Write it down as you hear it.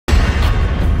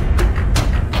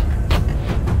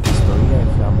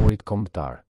Flamurit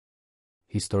kombëtar.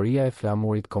 Historia e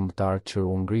flamurit kombëtar që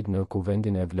u ngrit në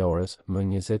kuvendin e Vlorës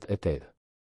më 28.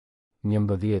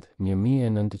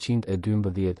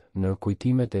 1912 në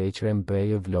kujtimet e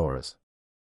Eqrembej Vlorës.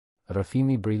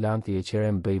 Rrëfimi brillant I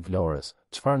Eqrembej Vlorës,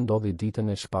 çfarë ndodhi ditën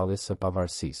e shpalljes së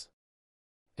pavarësisë.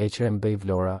 Eqrembej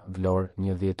Vlora, Vlorë,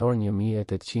 1 dhjetor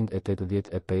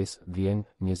 1885, vjen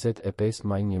 25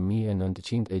 maj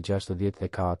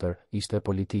 1964, ishte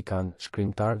politikan,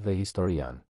 shkrimtar dhe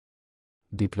historian.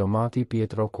 Diplomati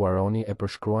Pietro Quaroni e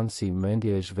përshkruan si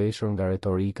mendje e zhveshur nga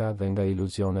retorika dhe nga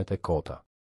iluzionet e kota.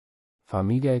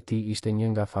 Familja e tij ishte një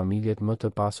nga familjet më të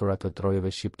pasura të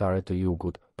trojeve shqiptare të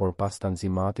jugut, por pas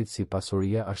tanzimatit si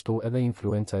pasuria ashtu edhe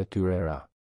influenca e tyre ra.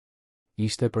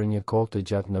 Ishte për një kohë të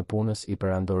gjatë në punës I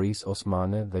perandorisë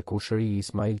osmane dhe kushëri I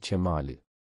Ismail Qemalit.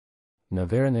 Në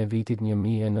verën e vitit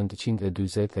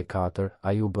 1944,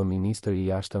 ai u bë ministër I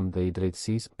jashtëm dhe I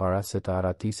drejtësisë para se të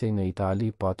aratisej në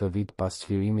Itali po atë vit pas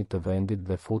çlirimit të vendit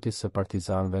dhe futjes së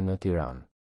partizanëve në Tiranë.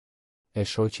 E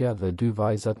shoqja dhe 2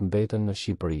 vajzat mbetën në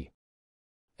Shqipëri.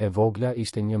 E vogla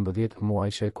ishte 11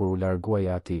 muajshe kur u larguaj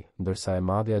ati, ndërsa e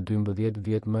madhja 12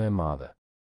 vjet më e madhe.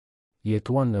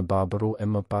 Jetuan në Babëru e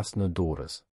më pas në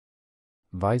Durrës.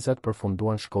 Vajzat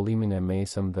përfunduan shkollimin e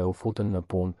mesëm dhe u futën në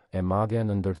punë, e madhja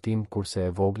në ndërtim kurse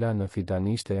e vogla në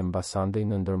fidanishte e mbasandej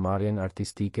në ndërmarrjen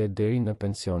artistike deri në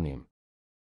pensionim.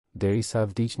 Derisa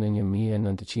vdiq në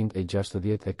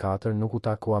 1964 nuk u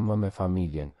takua më me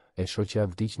familjen, e shoqja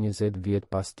vdiq 20 vjet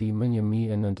pas tij më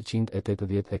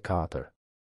 1984.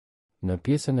 Në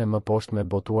pjesën e më poshtme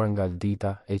botuar nga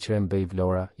Dita, Eqrembej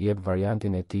Vlora jep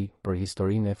variantin e tij për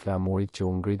historinë e flamurit që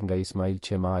u ngrit nga Ismail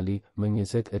Qemali më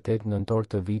 28 nëntor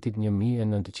të vitit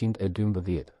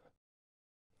 1912.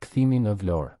 Kthimi në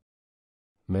Vlorë.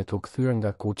 Me të kthyer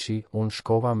nga Kuçi, unë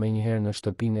shkova menjëherë në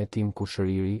shtëpinë e tim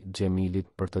kushëriri, Xhemilit,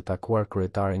 për të takuar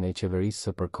kryetarin e qeverisë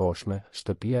së përkohshme.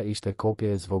 Shtëpia ishte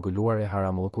kopje e zvogëluar e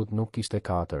haramllëkut, nuk kishte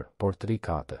 4, por 3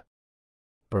 kate.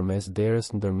 Përmes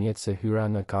derës ndërmjet se hyra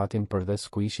në katin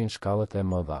përdes ku ishin shkallët e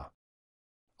mëdha.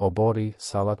 Obori,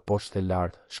 sallat poshtë e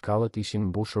lartë, shkallët ishin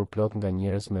mbushur plot nga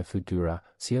njerëz me fytyra,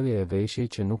 sjellje e veshje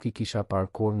që nuk I kisha parë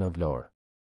kurrë në Vlorë.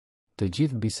 Të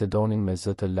gjithë bisedonin me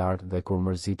zë të lartë dhe kur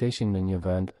mërziteshin në një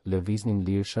vend, lëviznin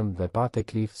lirshëm dhe pa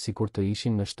teklif sikur të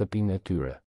ishin në shtëpinë e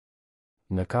tyre.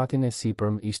 Në katin e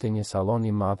sipërm ishte një sallon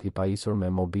I madh I pajisur me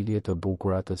mobilje të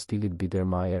bukura të stilit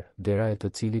Biedermeier, dera e të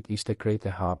cilit ishte krejt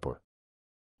e hapur.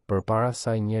 Përpara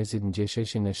saj njerëzit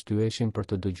ngjesheshin e shtyeshin për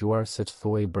të dëgjuar se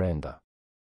ç'thuhej brenda.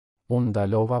 Unë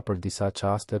ndalova për disa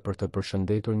çaste për të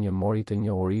përshëndetur një mori të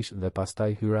njohurish dhe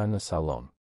pastaj hyra në sallon.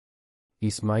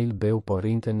 Ismail Beu po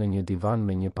rrinte në një divan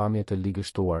me një pamje të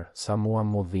ligështuar, sa mua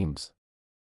mu dhimbs.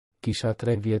 Kisha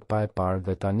 3 vjet pa e parë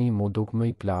dhe tani mu duk më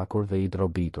I plakur dhe I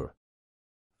drobitur.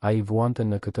 Ai vuante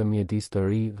në këtë mjedis të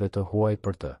ri dhe të huaj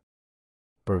për të.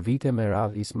 Për vite me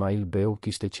radhë Ismail Beu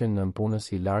kishte qenë në punës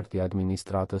I lartë I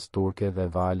administratës turke dhe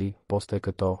vali, poste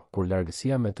këto, kur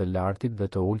largësia me të lartit dhe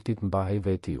të ultit mbahej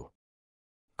vetiu.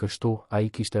 Kështu, ai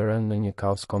kishte rënë në një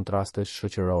kaos kontrastesh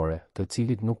shoqërore, të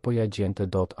cilit nuk po ja gjente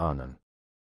dot anën.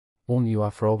 Unë ju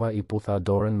afrova I putha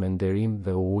dorën me nderim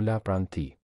dhe u ula pranë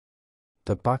tij.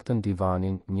 Të paktën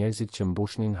divanin, njerëzit që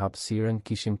mbushnin hapësirën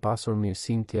kishin pasur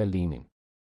mirësinë t'ia linin.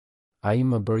 Ai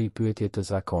më bëri pyetje të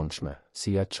zakonshme,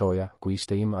 si ja çoja, ku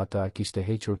ishte im atë a kishte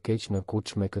hequr keq në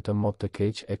kuç me këtë mod të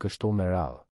keq e kështu me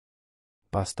radhë.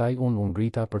 Pastaj unë u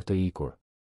ngrita për të ikur.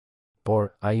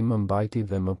 Por, ai më mbajti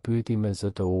dhe më pyeti me zë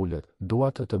të ulët,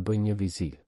 dua të bëj një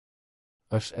vizitë.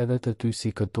 Është edhe të ty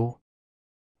si këtu?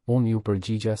 Unë ju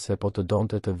përgjigja se po të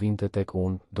donte të vinte tek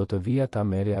unë, do të vija ta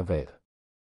merrja vetë.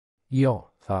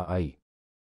 Jo, tha ai.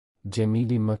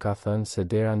 Xhemili më ka thënë se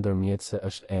dera ndërmjetëse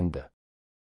është ende.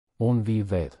 Unë vi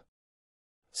vetë.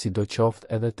 Sidoqoftë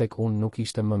edhe tek unë nuk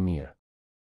ishte më mirë.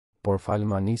 Por fal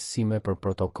manisësime për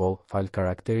protokoll, fal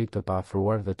karakterit të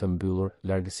paafruar dhe të mbyllur,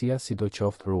 largësia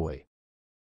sidoqoftë ruaj.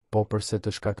 Po përse të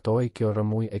shkaktoi kjo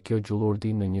rëmuj e kjo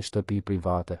gjullurdi në një shtëpi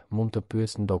private, mund të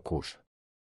pyes ndokush.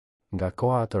 Nga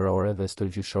koha atërore dhe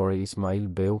stërgjyshore Ismail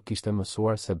Beu kishte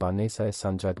mësuar se banesa e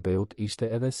Sanxhak Beut ishte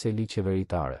edhe seli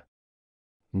qeveritare.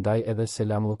 Ndaj edhe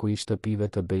selamllëku I shtëpive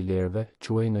të bejlerëve,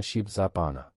 quhej në shqip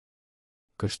zapana.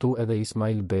 Kështu edhe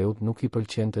Ismail Beut nuk I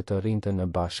pëlqente të rrinte në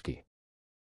bashki.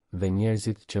 Dhe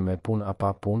njerëzit që me pun a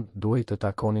pa pun duhej të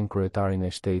takonin kryetarin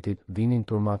e shtetit, vinin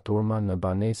turma në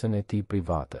banesën e tij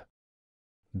private.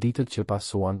 Ditët që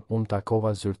pasuan, unë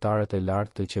takova zyrtarët e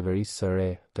lartë të qeverisë së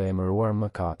re, të emëruar më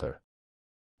 4.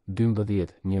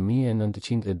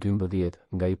 1912,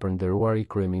 nga I përnderuari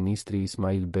kryeministri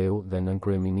Ismail Beu dhe nën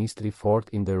kryeministri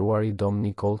fort I nderuari Dom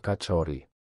Nikol Kaçorri.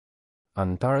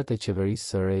 Anëtarët e qeverisë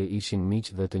së re ishin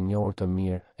miq dhe të njohur të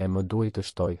mirë, e më duhej të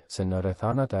shtoj se në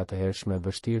rrethanat e atëhershme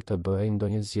vështirë të bëhej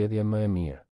ndonjë zgjedhje më e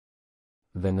mirë.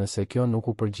 Dhe nëse kjo nuk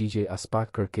u përgjigjej as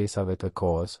pak kërkesave të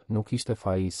kohës, nuk ishte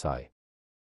faji i saj.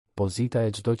 Pozita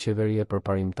e çdo qeverie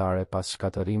përparimtare pas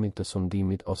shkatërimit të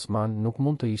sundimit Osman nuk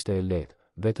mund të ishte e lehtë,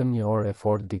 vetëm një orë e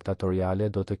fortë diktatoriale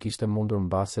do të kishte mundur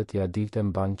mbase t'ia dilte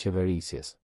mban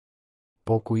qeverisjes.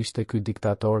 Po ku ishte ky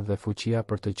diktator dhe fuqia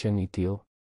për të qenë i tillë?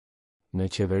 Në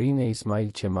qeverinë e Ismail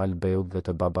Qemal Beut dhe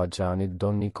të Babaxhanit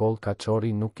Don Nikol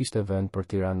Kaçori nuk kishte vend për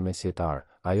tiran mesjetar,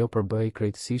 ajo përbëhej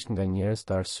krejtësisht nga njerëz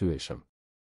të arsyeshëm.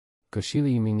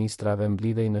 Këshilli i ministrave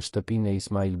mblidhej në shtëpinë e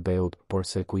Ismail Beut, por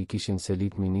se ku I kishin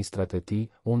selit ministrat e tij,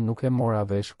 unë nuk e mora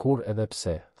vesh kur edhe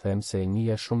pse, them se e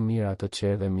njihja shumë mirë atë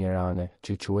qerë dhe mjerane,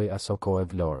 që quhej aso kohë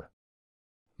vlorë.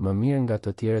 Më mirë nga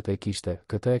të tjerët e kishte,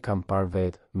 këtë e kam parë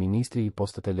vetë, ministri I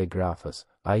posttelegrafës,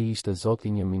 ai ishte zoti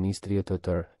I një ministrie të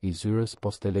tërë, I zyrës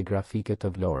posttelegrafike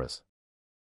të Vlorës.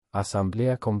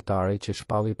 Asamblea Kombëtare që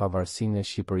shpalli pavarësinë e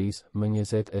Shqipërisë më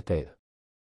 28.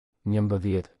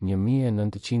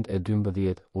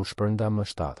 1912 u shpërnda më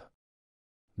 7.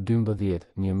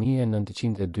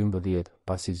 1912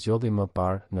 pasi zgjodhi më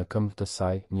parë në këmbë të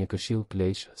saj një këshill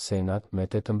pleq senat me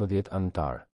 18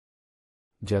 anëtarë.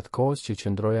 Gjatë kohës që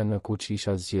qëndroja në kuç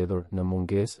isha zgjedhur në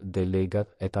mungesë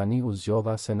delegat e tani u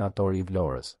zgjodha senatori I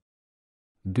Vlorës.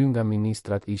 2 nga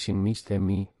ministrat ishin miqtë e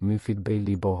mi, Myfit Bej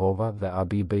Libohova dhe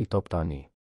Abi Bej Toptani.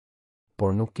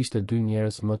 Por nuk kishte 2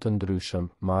 njerëz më të ndryshëm,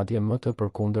 madje më të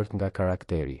përkundërt nga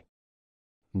karakteri.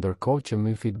 Ndërkohë që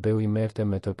Myfit Beu I merrte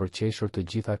me të përqeshur të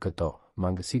gjitha këto,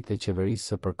 mangësitë e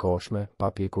qeverisë së përkohshme,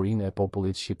 papjekurinë e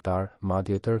popullit shqiptar,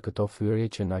 madje tërë këto fyerje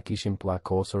që na kishin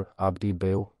pllakosur, Abdi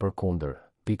Beu, përkundër,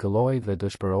 pikëllohej dhe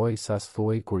dëshpërohej sas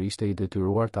thuaj kur ishte I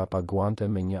detyruar ta paguante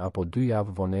me 1 apo 2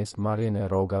 javë vonesë marrjen e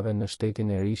rrogave në shtetin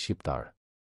e ri shqiptar.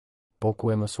 Po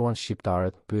ku e mësuan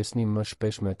shqiptarët, pyesni më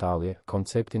shpesh metallje,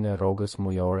 konceptin e rrogës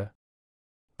mujore?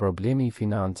 Problemi I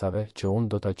financave, që unë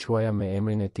do ta quaja me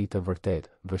emrin e tij të vërtet,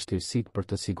 vështirësitë për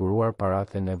të siguruar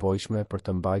paratë e nevojshme për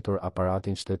të mbajtur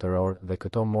aparatin shtetëror dhe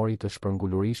këto mori të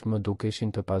shpërngulurisht më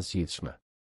dukeshin të pasgjithshme.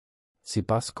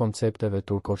 Sipas koncepteve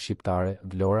turko-shqiptare,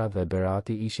 Vlora dhe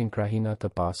Berati ishin krahina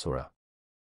të pasura.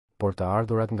 Por të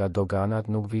ardhurat nga doganat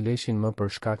nuk vileshin më për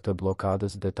shkak të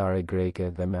bllokadës detare greke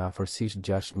dhe me afërsisht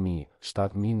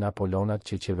 6.000-7.000 napolonat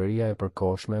që qeveria e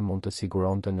përkohshme mund të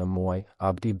siguronte në muaj,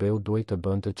 Abdi Beu duhej të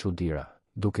bënte çuditëra,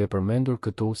 duke përmendur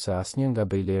këtu se asnjë nga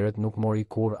bejlerët nuk mori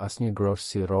kurrë asnjë grosh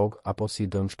si rrogë apo si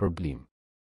dëm shpërblim.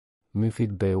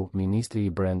 Myfit Beu, ministri I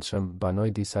brendshëm,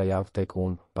 banoi disa javë tek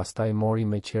unë, pastaj mori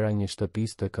me qera një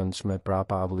shtëpisë të këndshme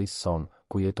prapa avllisë son,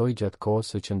 ku jetoi gjatë kohës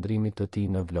së qëndrimit të tij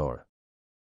në Vlorë.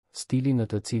 Stili në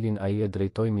të cilin ai e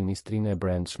drejtoi ministrinë e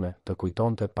brendshme, të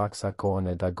kujtonte paksa kohën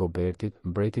e Dagobertit,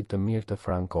 mbretit të mirë të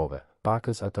Frankove,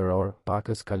 pakës atëror,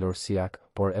 pakës kalorsiak,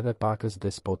 por edhe pakës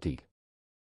despotik.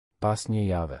 Pas një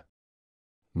javë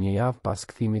pas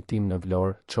kthimit tim në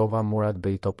Vlorë, çova Murat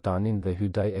Bej Toptanin dhe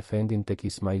Hyday Efendin tek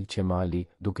Ismail Qemali,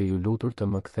 duke ju lutur të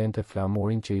më kthente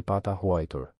flamurin që I pata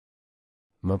huajtur.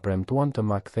 Më premtuan të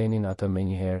ma kthenin atë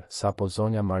menjëherë, sapo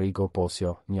zonja Marigo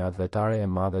Posio, një adhetare e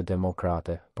madhe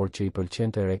demokrate, por që I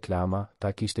pëlqente reklama,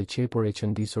 ta kishte qepur e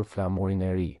qëndisur flamurin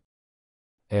e ri.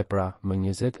 E pra,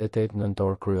 më 28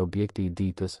 nëntor kryobjekti I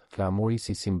ditës, flamuri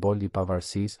si simbol I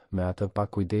pavarësisë, me atë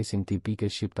pakujdesin tipike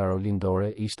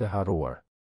shqiptarolindore ishte harruar.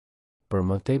 Për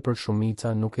më tepër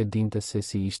shumica nuk e dinte se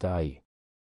si ishte ai.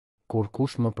 Kur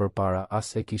kush më përpara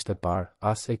as e kishte parë,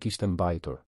 as e kishte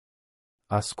mbajtur.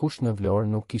 Askush në Vlorë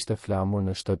nuk kishte flamur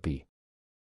në shtëpi.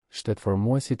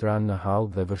 Shtetformuesit ranë në hall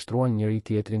dhe vështruan njëri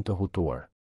tjetrin të hutuar.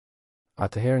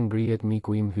 Atëherë ngrihet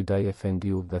miku im Hyday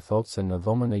Efendiu dhe thot se në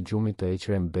dhomën e gjumit të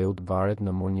Eqrem Beut varet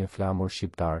në mur një flamur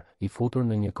shqiptar, I futur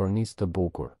në një kornizë të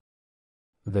bukur.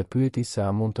 Dhe pyeti se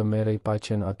a mund të merrej pa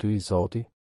qenë aty I Zoti?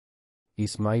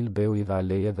 Ismail Beu I dha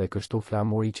leje dhe kështu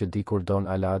flamuri që dikur Don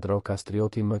Aladro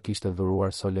Kastrioti më kishte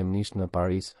dhuruar solemnisht në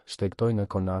Paris, shtegtoi në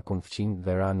konakun fqinj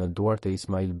dhe ra në duart e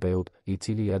Ismail Beut, I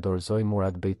cili ja dorëzoi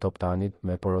Murat Bej Toptanit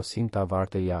me porosin ta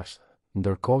varte jashtë,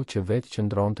 ndërkohë që vetë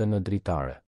qëndronte në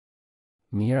dritare.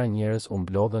 Mira njerëz u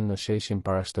mblodhen në sheshin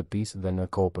para shtëpisë dhe në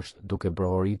kopësht, duke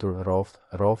brohoritur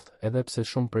rroft, edhe pse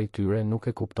shumë prej tyre nuk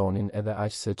e kuptonin edhe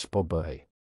aq se ç'po bëhej.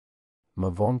 Më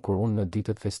vonë kur unë në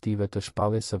ditët festive të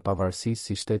shpalljes së pavarësisë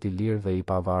si shteti lirë dhe I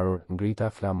pavarur, ngrita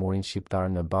flamurin shqiptar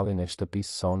në ballin e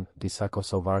shtëpisë son, disa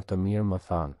kosovar të mirë më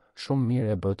thanë, shumë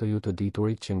mirë e bëtë ju të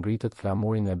diturit që ngritët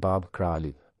flamurin e bab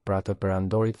kralit, pra të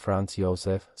perandorit Franz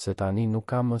Josef, se tani nuk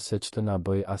ka më se ç'të na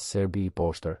bëj as Serbi I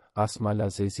poshtër, as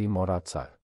Malazezi Moraca.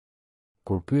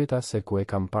 Kur pyeta se ku e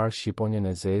kam parë shqiponjen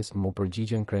e zezë, mu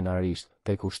përgjigjen krenarisht,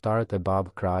 tek ushtarët e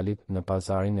babë kralit në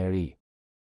pazarin e ri.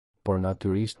 Por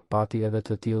natyrisht pati edhe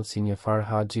të tillë si një far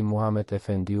Haxhi Muhamet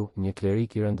Efendiu, një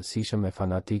klerik i rëndësishëm e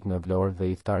fanatik në Vlorë dhe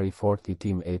iftar i fort i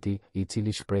Tim Eti, i cili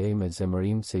shprehej me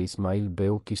zemërim se Ismail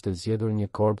Beu kishte zgjedhur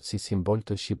një korb si simbol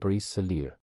të Shqipërisë së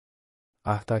lirë.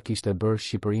 Ta kishte bërë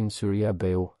Shqipërinë Syria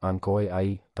Beu, ankoi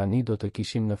ai, tani do të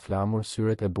kishim në flamur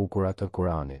syret e bukura të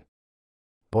Kuranit.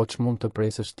 Po ç'mund të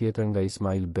presësh tjetër nga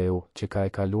Ismail Beu, që ka e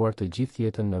kaluar të gjithë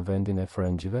jetën në vendin e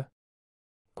frëngjëve?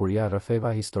 Kur ja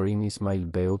rrëfeva historinë Ismail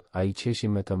Beut, ai qeshi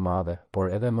me të madhe, por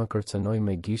edhe më kërcënoi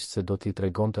me gisht se do t'i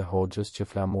tregonte Hoxhës që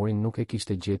Flamurin nuk e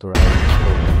kishte gjetur ai në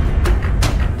shkollë.